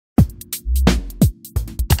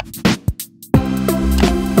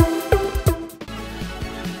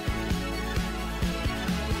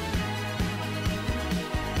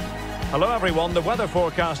Hello everyone, the weather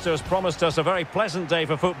forecasters promised us a very pleasant day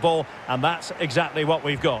for football, and that's exactly what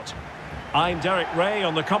we've got. I'm Derek Ray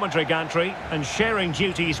on the commentary gantry, and sharing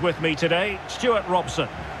duties with me today, Stuart Robson.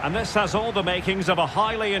 And this has all the makings of a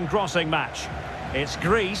highly engrossing match. It's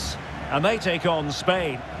Greece, and they take on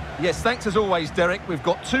Spain. Yes, thanks as always, Derek. We've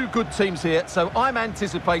got two good teams here, so I'm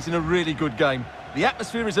anticipating a really good game. The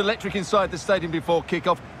atmosphere is electric inside the stadium before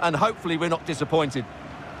kick-off, and hopefully we're not disappointed.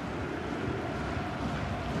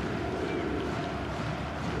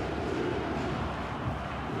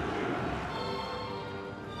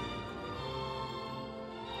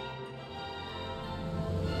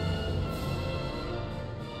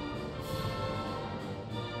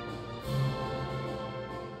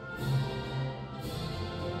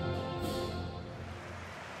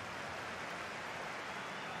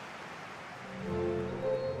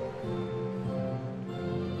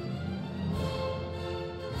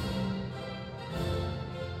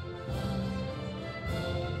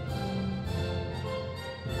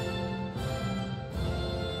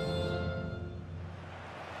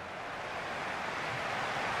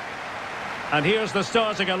 And here's the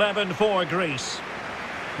starting 11 for Greece.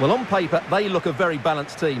 Well, on paper, they look a very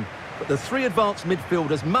balanced team. But the three advanced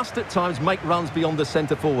midfielders must at times make runs beyond the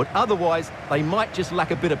centre forward. Otherwise, they might just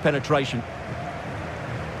lack a bit of penetration.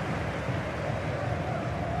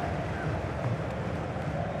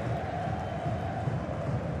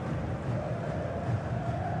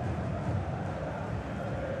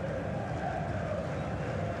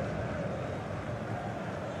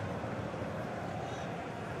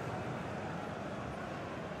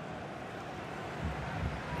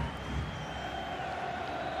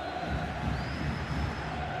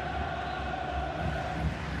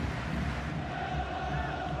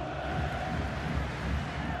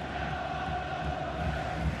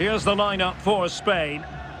 Here's the lineup for Spain.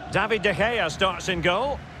 David De Gea starts in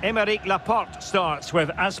goal. Aymeric Laporte starts with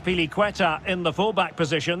Azpilicueta in the fullback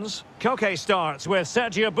positions. Koke starts with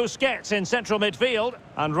Sergio Busquets in central midfield.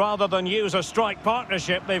 And rather than use a strike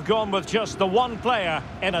partnership, they've gone with just the one player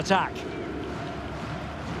in attack.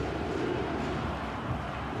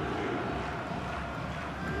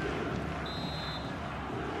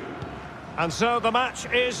 And so the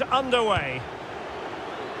match is underway.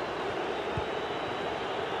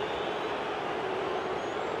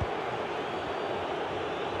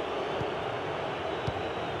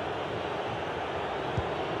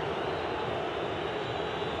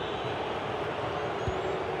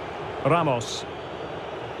 Ramos.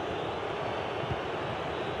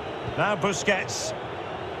 Now Busquets.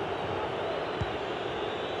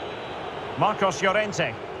 Marcos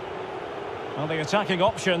Llorente. Well, the attacking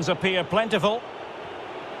options appear plentiful.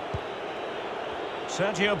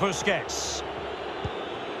 Sergio Busquets.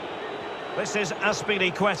 This is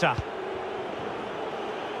Azpilicueta.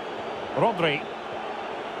 Rodri.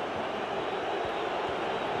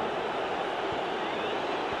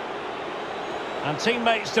 And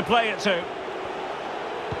teammates to play it to.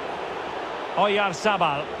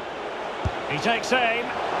 Oyarzabal. He takes aim.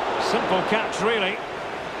 Simple catch, really.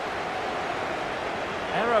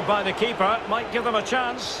 Error by the keeper might give them a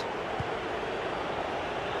chance.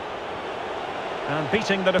 And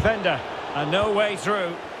beating the defender. And no way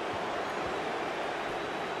through.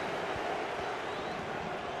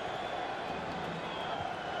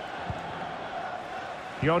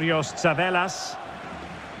 Georgios Tsavelas.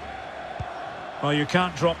 Well, you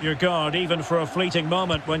can't drop your guard even for a fleeting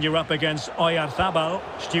moment when you're up against Oyarzabal.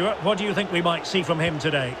 Stuart, what do you think we might see from him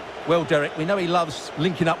today? Well, Derek, we know he loves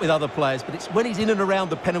linking up with other players, but it's when he's in and around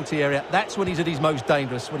the penalty area, that's when he's at his most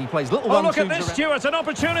dangerous, when he plays little one-twos. Oh, look at this, Stuart, an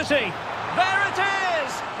opportunity! There it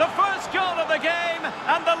is! The first goal of the game,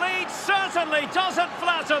 and the lead certainly doesn't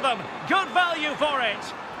flatter them. Good value for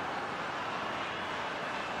it.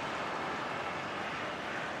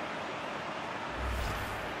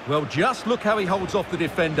 Well, just look how he holds off the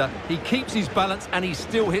defender. He keeps his balance and he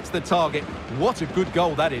still hits the target. What a good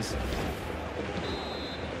goal that is.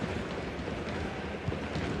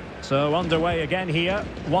 So underway again here.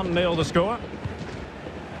 1-0 the score.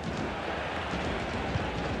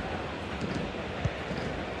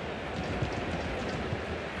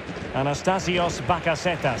 Anastasios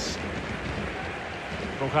Bakasetas.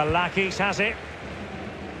 Bouchalakis has it.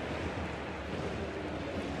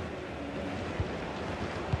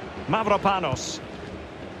 Mavropanos.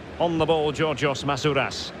 On the ball, Georgios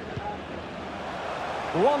Masouras.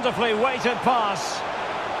 Wonderfully weighted pass.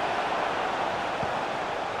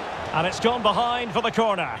 And it's gone behind for the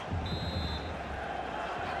corner.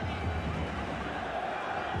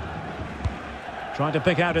 Trying to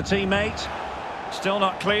pick out a teammate. Still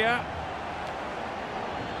not clear.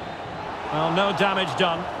 Well, no damage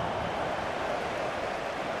done.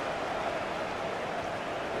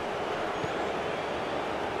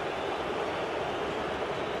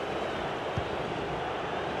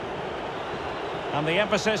 And the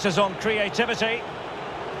emphasis is on creativity.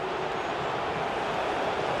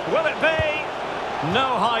 Will it be?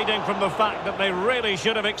 No hiding from the fact that they really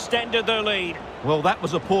should have extended their lead. Well, that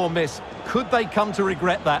was a poor miss. Could they come to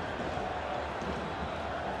regret that?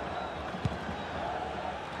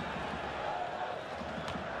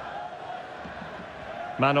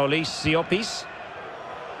 Manolis Siopis.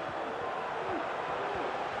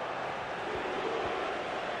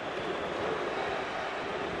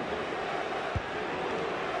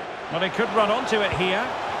 Well, he could run onto it here.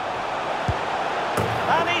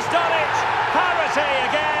 And he's done it! Parity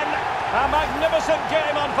again! A magnificent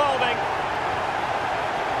game unfolding.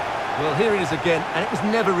 Well, here it is again, and it was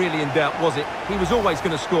never really in doubt, was it? He was always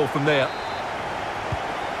going to score from there.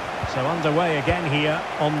 So underway again here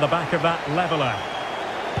on the back of that leveller.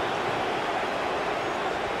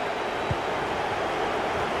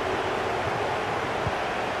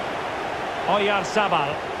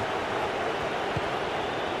 Oyarzabal.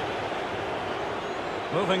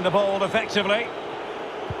 Moving the ball effectively.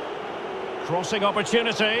 Crossing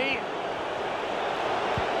opportunity.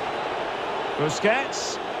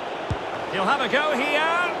 Busquets. He'll have a go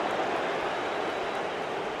here.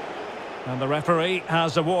 And the referee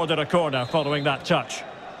has awarded a corner following that touch.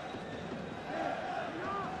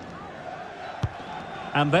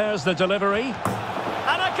 And there's the delivery.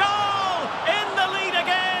 And a goal! In the lead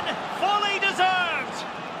again! Fully deserved!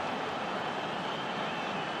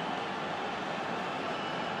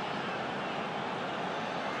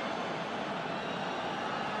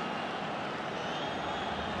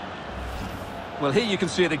 Well, here you can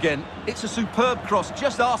see it again. It's a superb cross,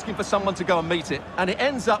 just asking for someone to go and meet it. And it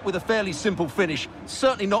ends up with a fairly simple finish.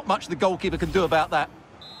 Certainly not much the goalkeeper can do about that.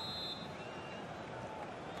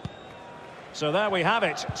 So there we have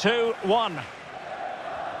it, 2-1.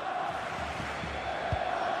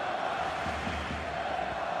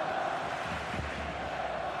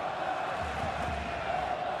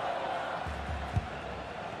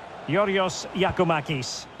 Yorios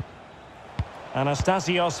Yakumakis.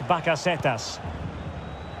 Anastasios Bakasetas.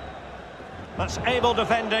 That's able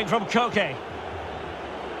defending from Koke.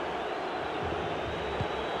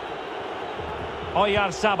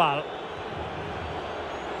 Oyarzabal.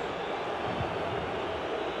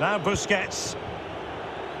 Now Busquets.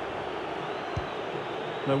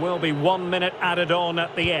 There will be 1 minute added on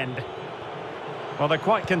at the end. Well, they're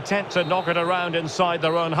quite content to knock it around inside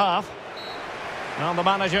their own half. Now the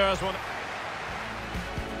managers want...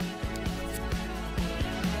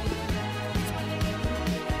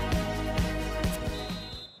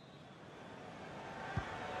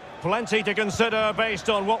 Plenty to consider based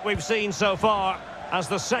on what we've seen so far as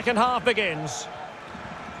the second half begins.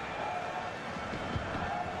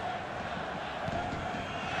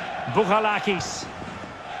 Bouchalakis.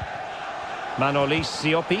 Manolis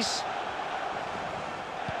Siopis.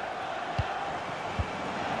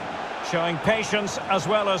 Showing patience as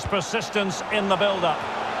well as persistence in the build-up.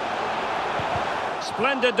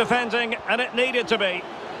 Splendid defending, and it needed to be.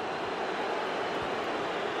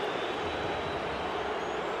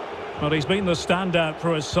 Well, he's been the standout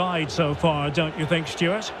for his side so far, don't you think,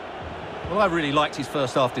 Stuart? Well, I really liked his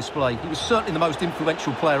first half display. He was certainly the most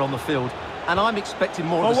influential player on the field, and I'm expecting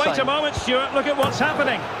more of the wait same. a moment, Stuart, look at what's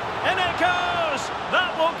happening. In it goes!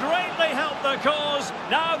 That will greatly help the cause.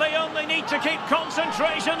 Now they only need to keep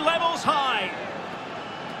concentration levels high.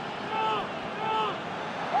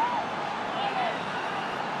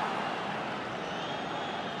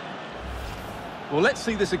 Well, let's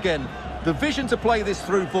see this again. The vision to play this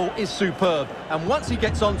through ball is superb, and once he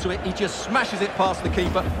gets onto it, he just smashes it past the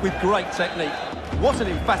keeper with great technique. What an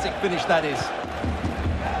emphatic finish that is.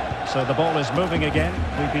 So the ball is moving again.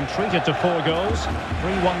 We've been treated to 4 goals.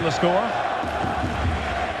 3-1 the score.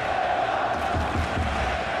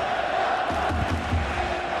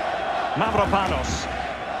 Mavropanos.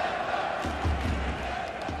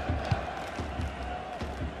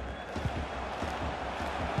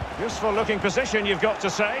 Useful looking position, you've got to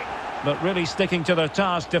say. But really sticking to their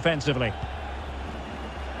task defensively.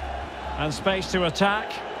 And space to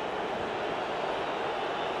attack.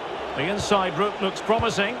 The inside route looks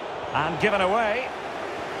promising. And given away.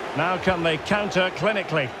 Now can they counter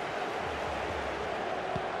clinically?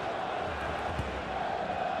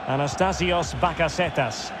 Anastasios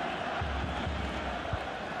Bakasetas.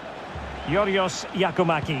 Yorios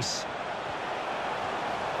Yakumakis.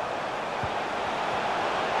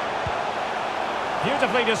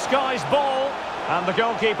 Beautifully disguised ball, and the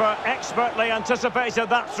goalkeeper expertly anticipated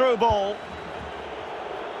that through ball.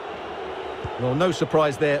 Well, no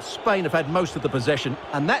surprise there. Spain have had most of the possession,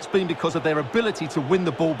 and that's been because of their ability to win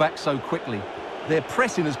the ball back so quickly. Their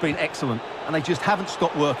pressing has been excellent, and they just haven't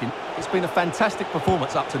stopped working. It's been a fantastic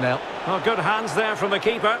performance up to now. Well, good hands there from the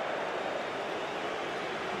keeper.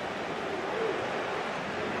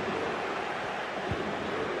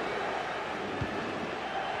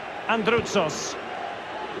 Androutsos.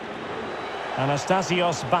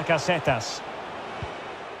 Anastasios Bakasetas.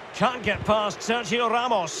 Can't get past Sergio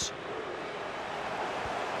Ramos.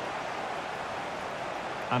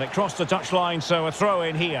 And it crossed the touchline, so a throw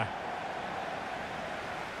in here.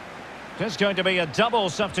 There's going to be a double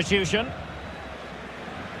substitution.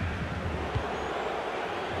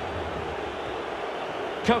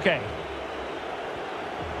 Koke.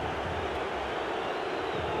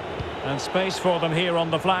 And space for them here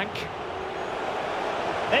on the flank.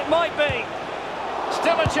 It might be.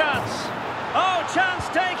 Still a chance. Oh, chance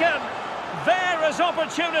taken. There is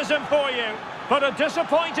opportunism for you. But a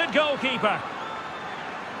disappointed goalkeeper.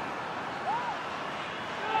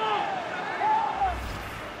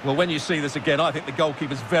 Well, when you see this again, I think the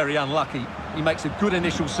goalkeeper's very unlucky. He makes a good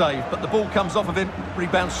initial save, but the ball comes off of him,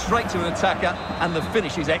 rebounds straight to an attacker, and the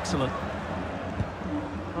finish is excellent.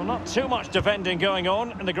 Well, not too much defending going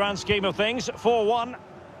on in the grand scheme of things. 4-1.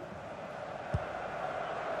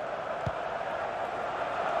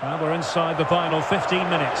 Well, we're inside the final 15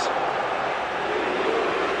 minutes.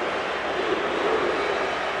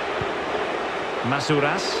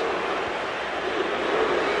 Masouras.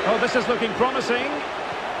 Oh, this is looking promising.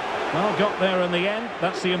 Well, got there in the end.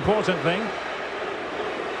 That's the important thing.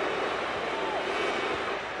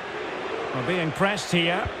 Well, being pressed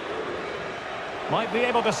here. Might be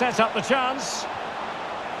able to set up the chance.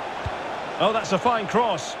 Oh, that's a fine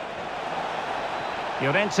cross.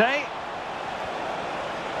 Llorente.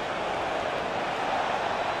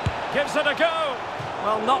 Gives it a go.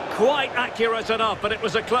 Well, not quite accurate enough, but it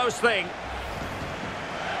was a close thing.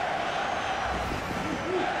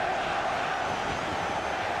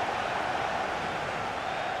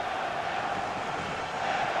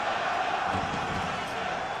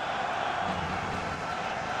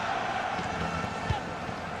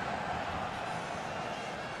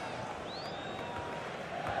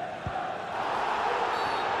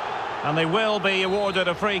 And they will be awarded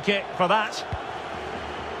a free kick for that.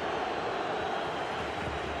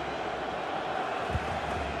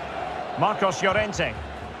 Marcos Llorente.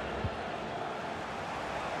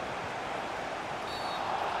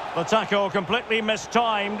 The tackle completely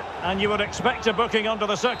mistimed, and you would expect a booking under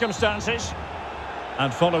the circumstances.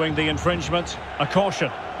 And following the infringement, a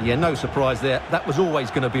caution. Yeah, no surprise there. That was always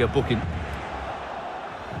going to be a booking.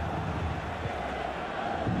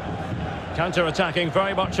 Counter-attacking,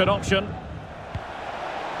 very much an option.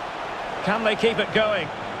 Can they keep it going?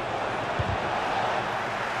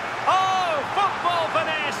 Oh, football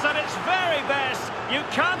finesse at its very best. You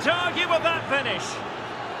can't argue with that finish.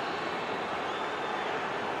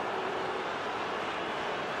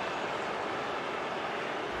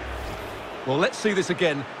 Well, let's see this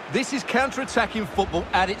again. This is counter-attacking football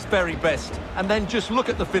at its very best. And then just look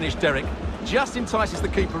at the finish, Derek. Just entices the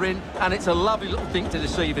keeper in, and it's a lovely little thing to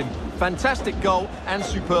deceive him. Fantastic goal and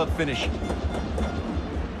superb finish.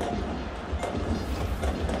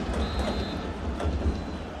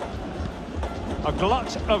 A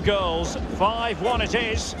glut of goals. 5-1 it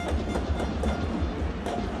is.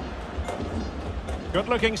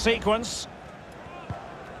 Good-looking sequence.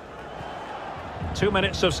 2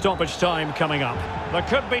 minutes of stoppage time coming up. There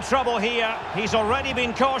could be trouble here. He's already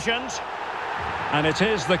been cautioned. And it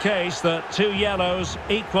is the case that 2 yellows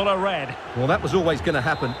equal a red. Well, that was always going to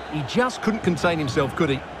happen. He just couldn't contain himself, could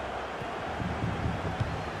he?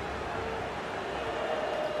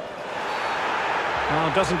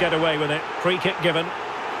 Oh, doesn't get away with it. Free kick given.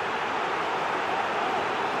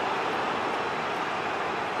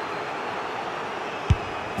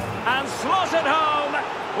 And slotted home.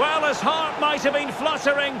 Well, his heart might have been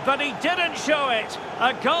fluttering, but he didn't show it.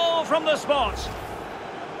 A goal from the spot.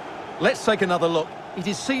 Let's take another look. He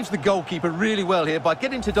deceives the goalkeeper really well here by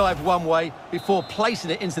getting to dive one way before placing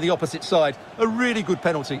it into the opposite side. A really good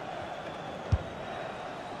penalty.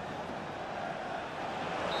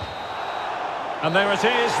 And there it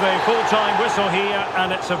is, the full-time whistle here,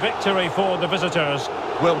 and it's a victory for the visitors.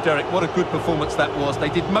 Well, Derek, what a good performance that was. They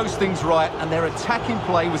did most things right, and their attacking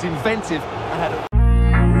play was inventive and had a